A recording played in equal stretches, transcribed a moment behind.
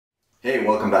Hey,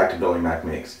 welcome back to Building Mac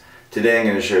Makes. Today I'm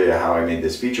going to show you how I made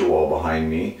this feature wall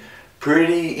behind me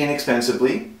pretty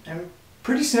inexpensively and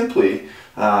pretty simply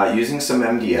using some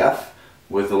MDF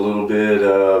with a little bit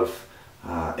of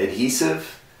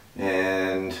adhesive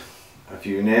and a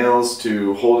few nails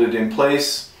to hold it in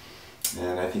place,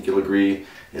 and I think you'll agree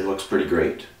it looks pretty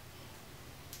great.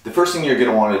 The first thing you're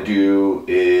going to want to do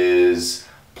is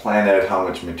plan out how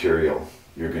much material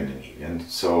you're going to need, and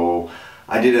so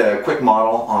I did a quick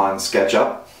model on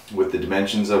SketchUp with the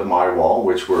dimensions of my wall,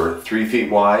 which were 3 feet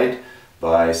wide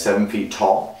by 7 feet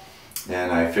tall,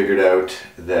 and I figured out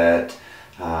that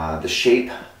the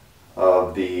shape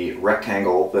of the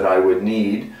rectangle that I would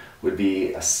need would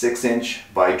be a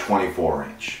 6-inch by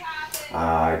 24-inch.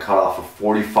 I cut off a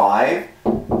 45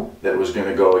 that was going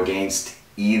to go against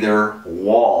either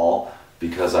wall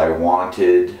because I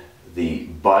wanted the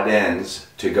butt ends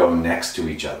to go next to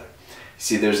each other.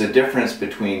 See, there's a difference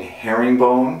between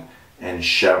herringbone and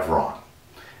chevron.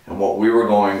 And what we were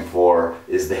going for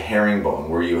is the herringbone,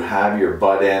 where you have your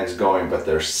butt ends going but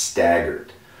they're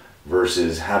staggered,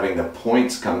 versus having the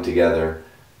points come together.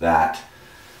 That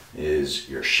is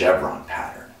your chevron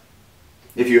pattern.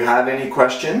 If you have any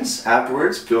questions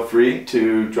afterwards, feel free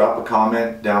to drop a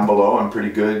comment down below. I'm pretty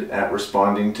good at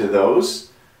responding to those.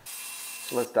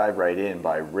 So let's dive right in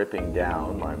by ripping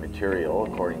down my material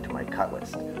according to my cut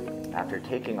list. After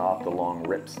taking off the long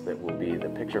rips that will be the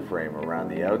picture frame around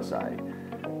the outside,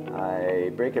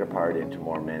 I break it apart into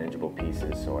more manageable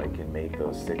pieces so I can make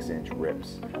those 6-inch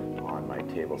rips on my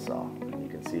table saw. You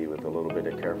can see with a little bit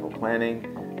of careful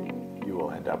planning, you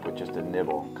will end up with just a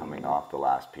nibble coming off the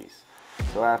last piece.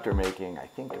 So after making, I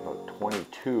think, about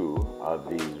 22 of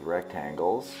these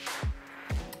rectangles,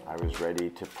 I was ready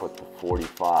to put the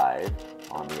 45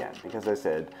 on the end, because I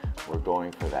said we're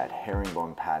going for that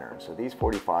herringbone pattern. So these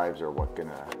 45s are what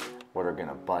are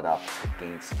gonna butt up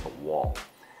against the wall.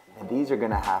 And these are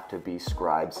gonna have to be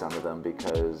scribed, some of them,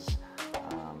 because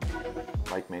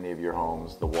like many of your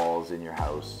homes, the walls in your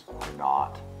house are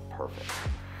not perfect.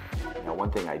 Now,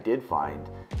 one thing I did find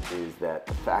is that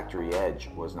the factory edge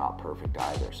was not perfect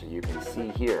either. So you can see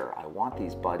here, I want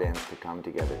these butt ends to come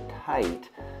together tight,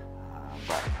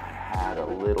 but I had a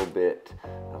little bit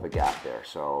of a gap there.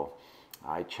 So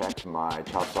I checked my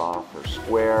chop saw for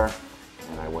square,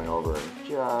 and I went over and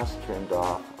just trimmed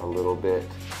off a little bit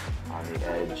on the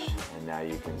edge, and now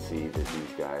you can see that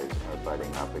these guys are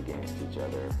butting up against each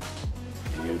other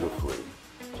beautifully.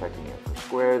 Checking it for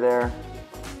square there,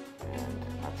 and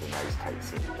that's a nice tight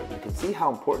seam. But you can see how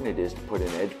important it is to put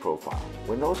an edge profile.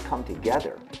 When those come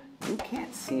together, you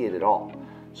can't see it at all.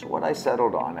 So what I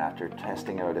settled on after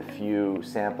testing out a few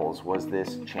samples was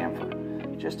this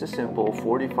chamfer. Just a simple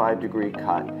 45-degree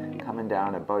cut coming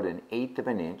down about 1/8 of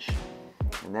an inch.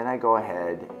 And then I go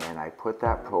ahead and I put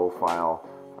that profile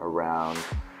around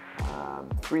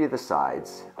 3 of the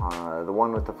sides. The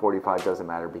one with the 45 doesn't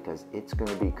matter because it's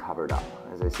going to be covered up.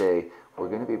 As I say, we're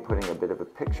going to be putting a bit of a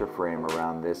picture frame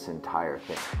around this entire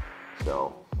thing.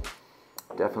 So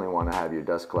definitely want to have your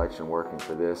dust collection working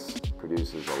for this.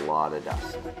 Produces a lot of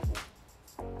dust.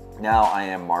 Now I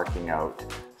am marking out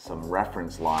some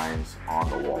reference lines on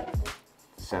the wall.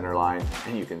 Center line,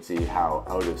 and you can see how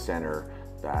out of center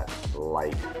that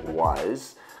light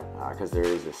was, because there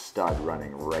is a stud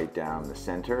running right down the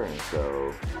center, and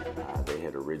so they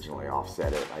had originally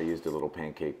offset it. I used a little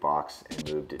pancake box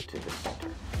and moved it to the center.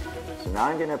 So now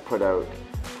I'm going to put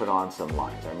on some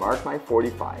lines. I marked my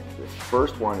 45. This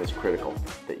first one is critical,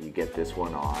 that you get this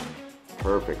one on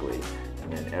perfectly,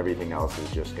 and then everything else is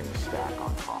just going to stack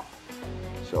on top.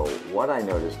 So what I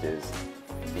noticed is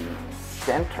the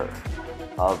center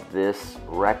of this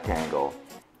rectangle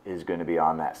is going to be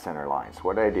on that center line. So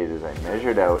what I did is I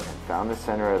measured out and found the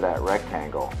center of that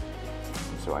rectangle,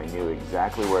 and so I knew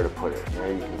exactly where to put it.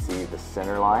 There you can see the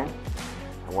center line.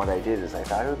 And what I did is I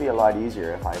thought it would be a lot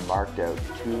easier if I marked out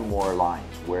 2 more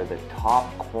lines where the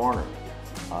top corner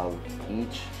of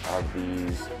each of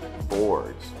these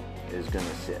boards is going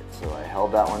to sit. So I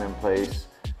held that one in place,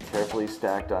 carefully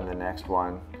stacked on the next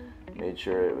one, made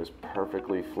sure it was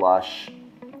perfectly flush,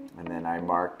 and then I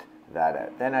marked that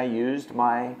out. Then I used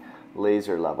my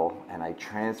laser level and I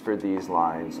transferred these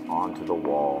lines onto the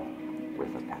wall with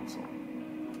a pencil.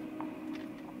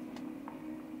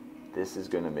 This is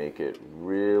going to make it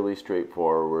really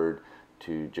straightforward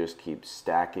to just keep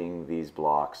stacking these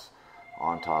blocks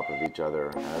on top of each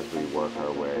other as we work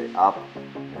our way up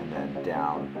and then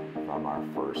down from our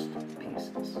first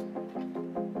pieces.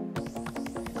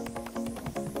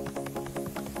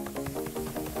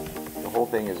 The whole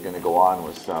thing is going to go on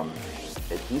with some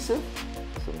adhesive,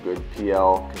 some good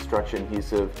PL construction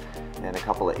adhesive, and a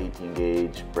couple of 18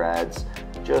 gauge brads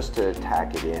just to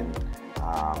tack it in.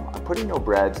 I'm putting no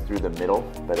brads through the middle,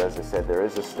 but as I said, there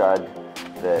is a stud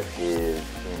that is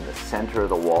in the center of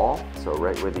the wall, so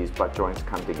right where these butt joints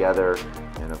come together,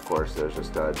 and of course there's a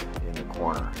stud in the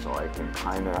corner. So I can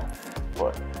kind of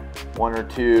put one or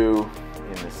two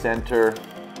in the center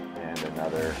and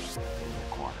another in the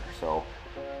corner. So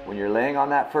when you're laying on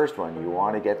that first one, you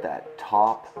want to get that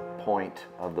top point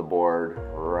of the board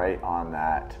right on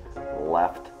that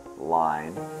left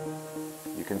line.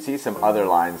 You can see some other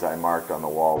lines I marked on the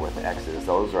wall with X's.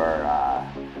 Those are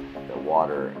the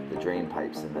water, the drain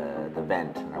pipes and the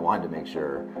vent. And I wanted to make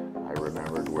sure I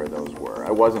remembered where those were.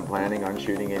 I wasn't planning on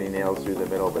shooting any nails through the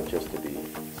middle, but just to be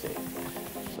safe.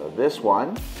 So this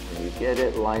one, when you get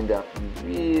it lined up, you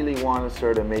really want to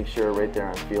sort of make sure right there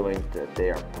I'm feeling that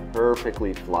they are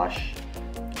perfectly flush,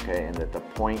 okay, and that the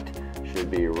point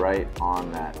should be right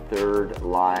on that third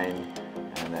line,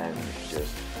 and then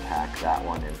just tack that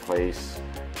one in place,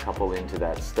 couple into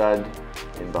that stud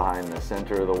in behind the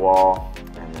center of the wall,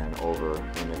 and then over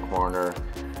in the corner,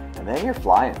 and then you're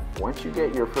flying. Once you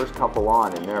get your first couple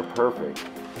on and they're perfect,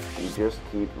 you just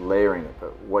keep layering it.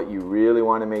 But what you really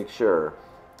want to make sure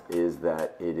is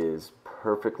that it is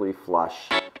perfectly flush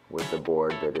with the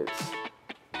board that it's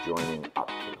joining up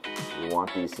to. You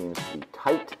want these seams to be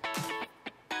tight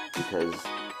because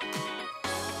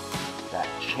that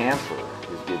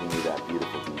chamfer is giving you that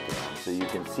beautiful detail. So you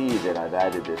can see that I've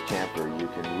added this chamfer. You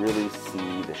can really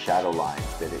see the shadow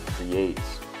lines that it creates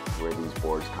where these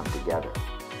boards come together.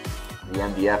 The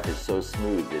MDF is so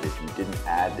smooth that if you didn't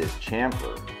add this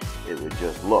chamfer, it would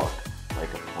just look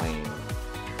like a plain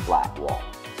flat wall.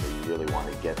 So you really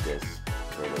want to get this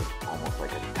sort of almost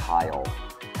like a tile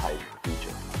type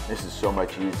feature. This is so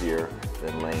much easier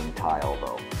than laying tile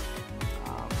though.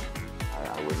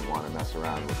 I wouldn't want to mess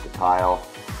around with the tile.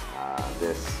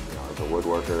 This, you know, as a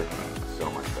woodworker, so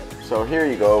much better. So here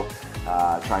you go,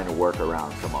 trying to work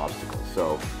around some obstacles.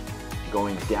 So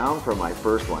going down from my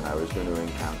first one, I was going to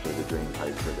encounter the drain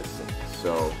pipe for the sink.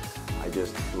 So I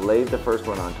just laid the first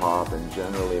one on top and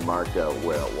generally marked out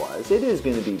where it was. It is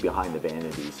going to be behind the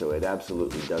vanity, so it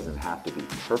absolutely doesn't have to be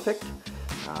perfect,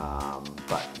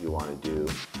 but you want to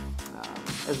do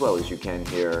as well as you can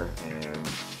here. And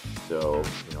so,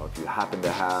 you know, if you happen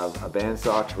to have a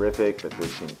bandsaw, terrific, but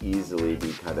this can easily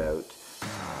be cut out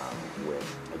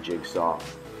with a jigsaw.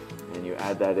 And you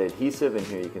add that adhesive, and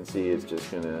here you can see it's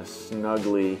just going to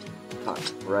snugly tuck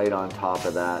right on top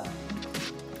of that,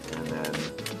 and then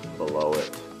below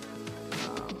it,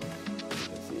 you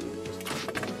can see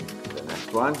just the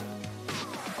next one.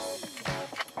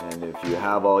 And if you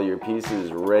have all your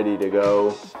pieces ready to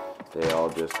go, they all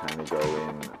just kind of go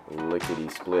in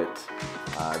lickety-split.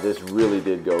 This really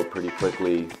did go pretty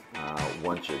quickly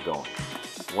once you're going.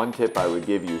 One tip I would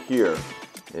give you here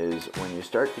is when you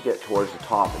start to get towards the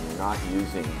top and you're not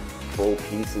using full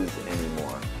pieces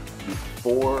anymore,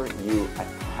 before you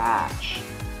attach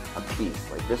a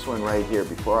piece, like this one right here,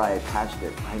 before I attached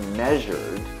it, I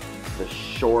measured the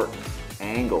short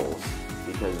angles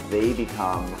because they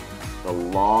become the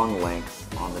long lengths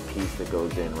on the piece that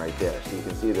goes in right there. So you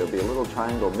can see there'll be a little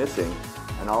triangle missing,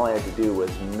 and all I had to do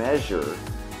was measure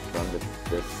from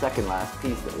the second last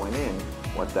piece that went in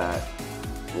what that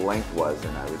length was,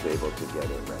 and I was able to get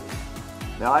it ready.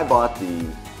 Now I bought the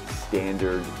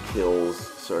standard Kills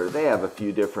sort of. They have a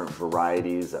few different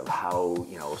varieties of how,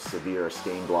 you know, severe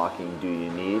stain blocking do you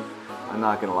need. I'm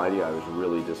not going to lie to you, I was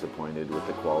really disappointed with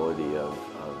the quality of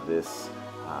this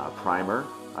primer.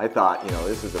 I thought, you know,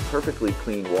 this is a perfectly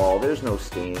clean wall. There's no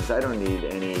stains. I don't need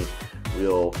any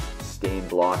real stain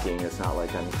blocking. It's not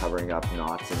like I'm covering up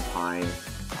knots and pine.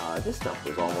 This stuff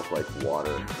was almost like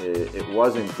water. It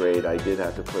wasn't great. I did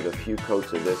have to put a few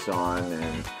coats of this on,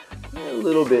 and a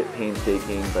little bit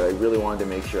painstaking, but I really wanted to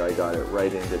make sure I got it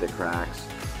right into the cracks.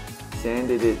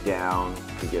 Sanded it down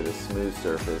to get a smooth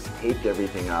surface, taped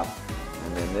everything up,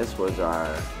 and then this was our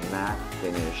matte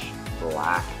finish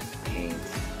black paint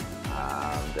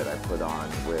that I put on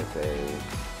with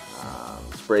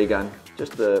a spray gun.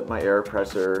 Just my air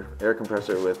compressor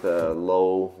with a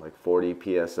low, like 40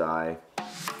 PSI.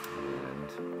 And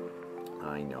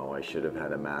I know I should have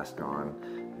had a mask on,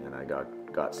 and I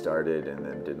got started and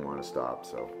then didn't want to stop,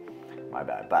 so my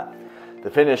bad. But the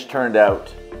finish turned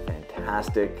out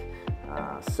fantastic.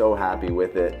 So happy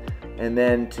with it. And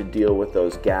then to deal with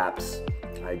those gaps,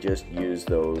 I just used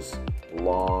those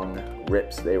long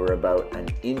rips. They were about an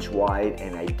inch wide,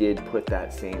 and I did put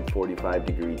that same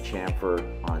 45-degree chamfer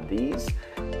on these.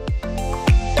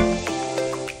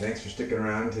 Thanks for sticking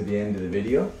around to the end of the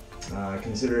video.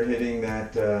 Consider hitting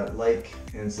that like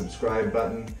and subscribe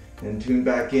button, and tune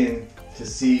back in to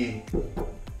see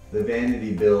the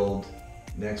vanity build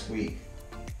next week.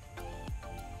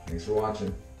 Thanks for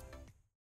watching.